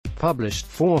published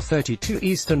 4:32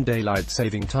 Eastern Daylight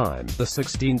Saving Time, the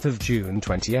 16th of June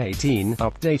 2018,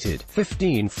 updated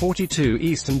 15:42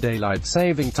 Eastern Daylight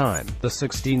Saving Time, the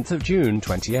 16th of June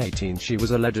 2018. She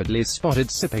was allegedly spotted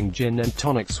sipping gin and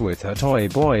tonics with her toy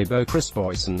boy Beau Chris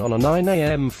Boyson on a 9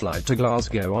 a.m. flight to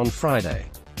Glasgow on Friday.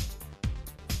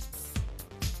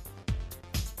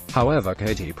 However,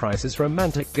 Katie Price's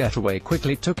romantic getaway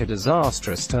quickly took a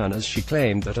disastrous turn as she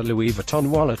claimed that a Louis Vuitton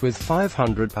wallet with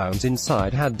 £500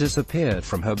 inside had disappeared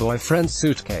from her boyfriend's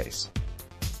suitcase.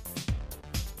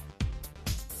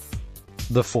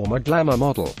 The former glamour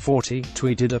model, 40,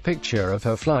 tweeted a picture of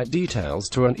her flight details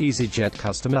to an EasyJet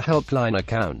customer helpline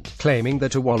account, claiming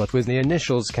that a wallet with the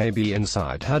initials KB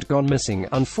inside had gone missing.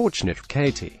 Unfortunate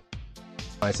Katie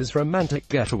Price's romantic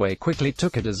getaway quickly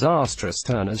took a disastrous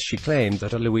turn as she claimed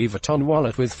that a Louis Vuitton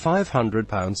wallet with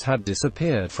 £500 had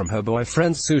disappeared from her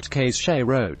boyfriend's suitcase. She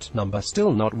wrote, "Number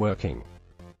still not working.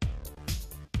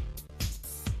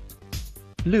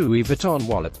 Louis Vuitton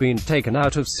wallet been taken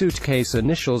out of suitcase,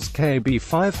 initials KB,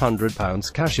 £500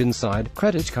 cash inside,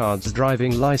 credit cards,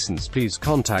 driving license, please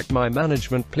contact my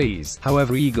management please."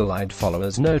 However, eagle-eyed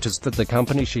followers noticed that the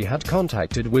company she had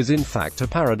contacted was in fact a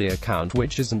parody account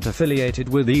which isn't affiliated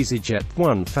with EasyJet.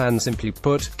 One fan simply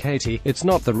put, "Katie, it's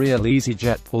not the real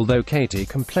EasyJet." Although Katie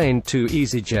complained to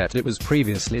EasyJet, it was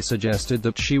previously suggested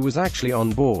that she was actually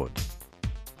on board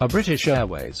a British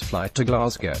Airways flight to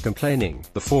Glasgow. Complaining,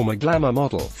 the former glamour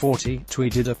model, 40,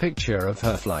 tweeted a picture of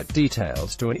her flight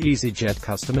details to an EasyJet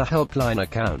customer helpline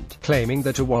account, claiming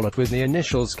that a wallet with the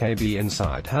initials KB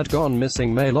inside had gone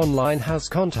missing. Mail Online has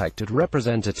contacted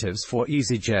representatives for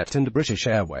EasyJet and British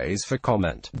Airways for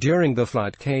comment. During the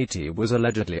flight, Katie was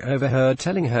allegedly overheard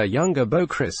telling her younger beau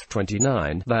Chris,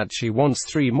 29, that she wants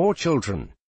 3 more children.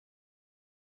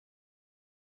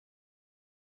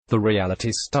 The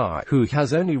reality star, who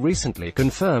has only recently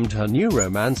confirmed her new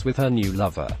romance with her new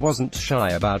lover, wasn't shy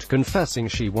about confessing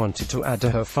she wanted to add to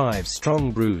her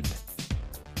 5-strong brood.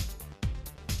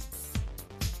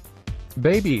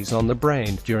 Babies on the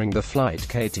brain. During the flight,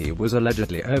 Katie was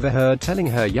allegedly overheard telling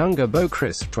her younger beau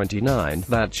Chris, 29,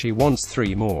 that she wants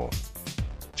 3 more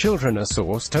children. A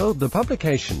source told the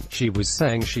publication she was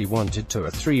saying she wanted 2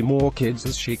 or 3 more kids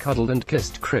as she cuddled and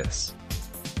kissed Chris.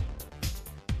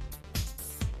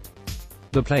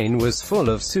 The plane was full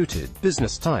of suited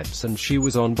business types and she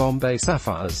was on Bombay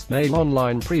Sapphires. Mail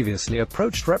Online previously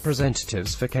approached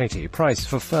representatives for Katie Price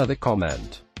for further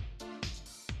comment.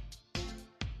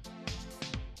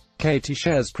 Katie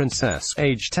shares Princess,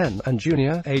 age 10, and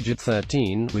Junior, aged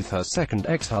 13, with her second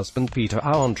ex-husband Peter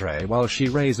Andre, while she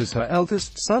raises her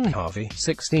eldest son Harvey,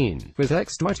 16, with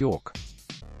ex-Dwight York.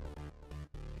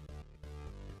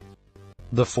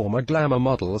 The former glamour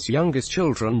model's youngest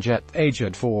children, Jet,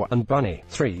 aged 4, and Bunny,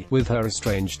 3, with her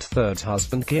estranged third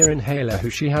husband Kieran Hayler, who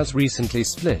she has recently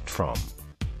split from.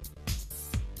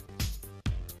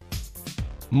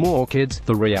 More kids.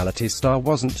 The reality star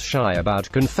wasn't shy about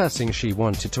confessing she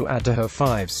wanted to add to her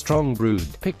 5-strong brood.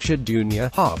 Pictured Junior,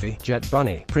 Harvey, Jet,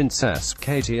 Bunny, Princess,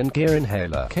 Katie and Kieran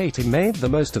Hayler. Katie made the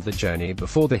most of the journey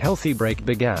before the healthy break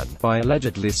began, by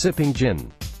allegedly sipping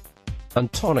gin and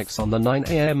tonics on the 9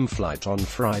 a.m. flight on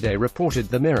Friday, reported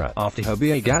The Mirror. After her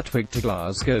BA Gatwick to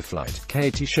Glasgow flight,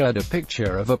 Katie shared a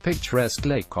picture of a picturesque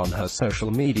lake on her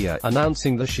social media,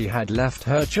 announcing that she had left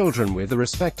her children with the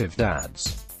respective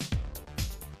dads.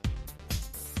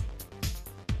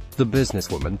 The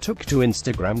businesswoman took to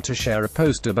Instagram to share a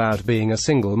post about being a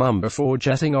single mum before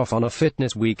jetting off on a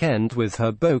fitness weekend with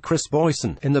her beau Chris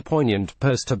Boyson. In the poignant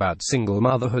post about single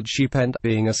motherhood, she penned,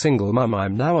 "Being a single mum,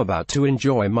 I'm now about to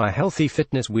enjoy my healthy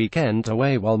fitness weekend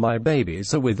away while my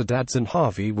babies are with the dads and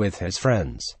Harvey with his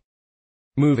friends."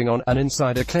 Moving on, an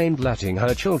insider claimed letting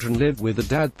her children live with the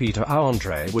dad Peter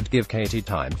Andre would give Katie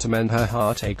time to mend her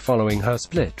heartache following her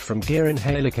split from Kieran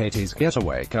Hayler. Katie's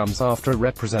getaway comes after a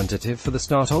representative for the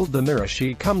star told The Mirror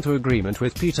she'd come to agreement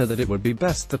with Peter that it would be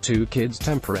best the 2 kids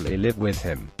temporarily live with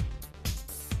him.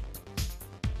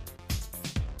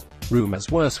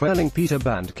 Rumors were swirling Peter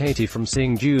banned Katie from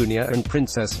seeing Junior and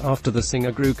Princess after the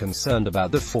singer grew concerned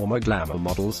about the former glamour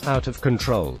model's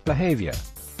out-of-control behavior.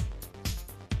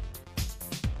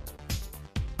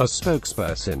 A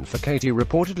spokesperson for Katie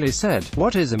reportedly said,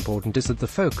 "What is important is that the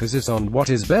focus is on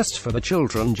what is best for the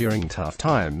children during tough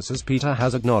times." As Peter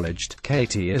has acknowledged,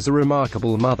 Katie is a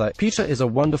remarkable mother. Peter is a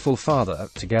wonderful father.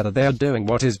 Together they are doing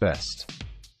what is best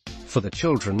for the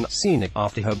children. Scenic.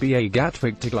 After her BA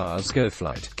Gatwick to Glasgow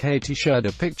flight, Katie shared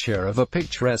a picture of a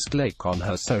picturesque lake on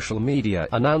her social media,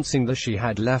 announcing that she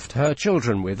had left her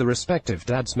children with the respective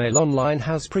dads. Mail Online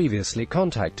has previously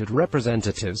contacted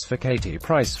representatives for Katie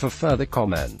Price for further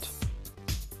comment.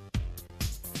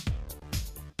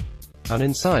 An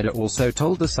insider also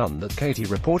told The Sun that Katie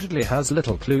reportedly has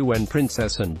little clue when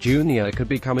Princess and Junior could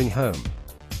be coming home.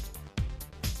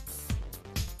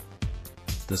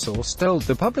 The source told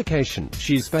the publication,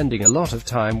 "She's spending a lot of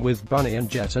time with Bunny and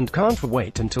Jet and can't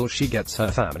wait until she gets her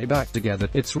family back together.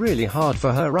 It's really hard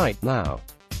for her right now.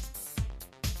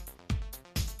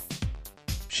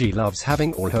 She loves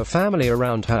having all her family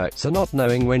around her, so not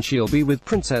knowing when she'll be with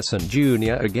Princess and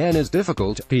Junior again is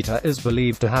difficult," Peter is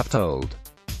believed to have told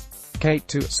Kate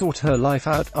to sort her life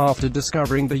out after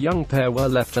discovering the young pair were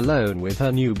left alone with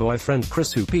her new boyfriend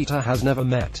Chris, who Peter has never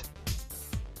met.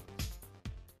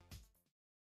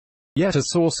 Yet a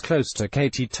source close to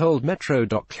Katie told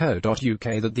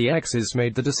Metro.co.uk that the exes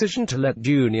made the decision to let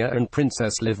Junior and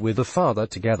Princess live with the father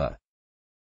together.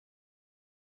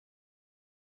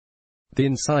 The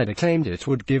insider claimed it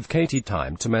would give Katie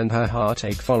time to mend her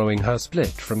heartache following her split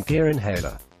from Kieran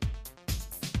Hayler.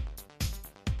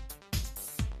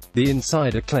 The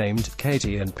insider claimed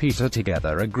Katie and Peter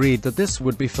together agreed that this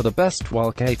would be for the best while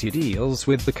Katie deals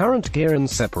with the current Kieran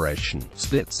separation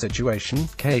split situation.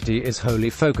 Katie is wholly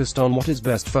focused on what is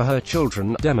best for her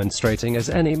children, demonstrating as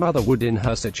any mother would in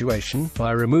her situation,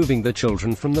 by removing the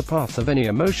children from the path of any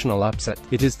emotional upset.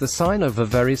 It is the sign of a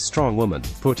very strong woman,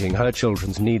 putting her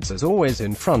children's needs as always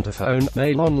in front of her own.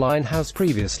 Mail Online has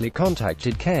previously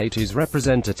contacted Katie's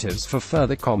representatives for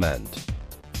further comment.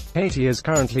 Katie is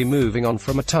currently moving on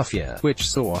from a tough year, which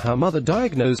saw her mother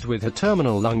diagnosed with a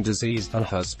terminal lung disease, and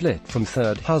her split from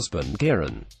third husband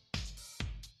Kieran.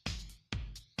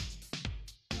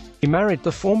 He married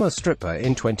the former stripper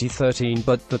in 2013,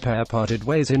 but the pair parted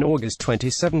ways in August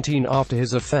 2017 after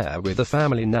his affair with the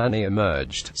family nanny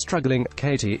emerged. Struggling,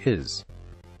 Katie is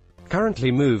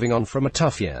currently moving on from a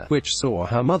tough year, which saw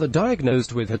her mother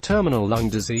diagnosed with a terminal lung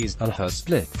disease, and her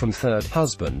split from third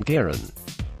husband Kieran.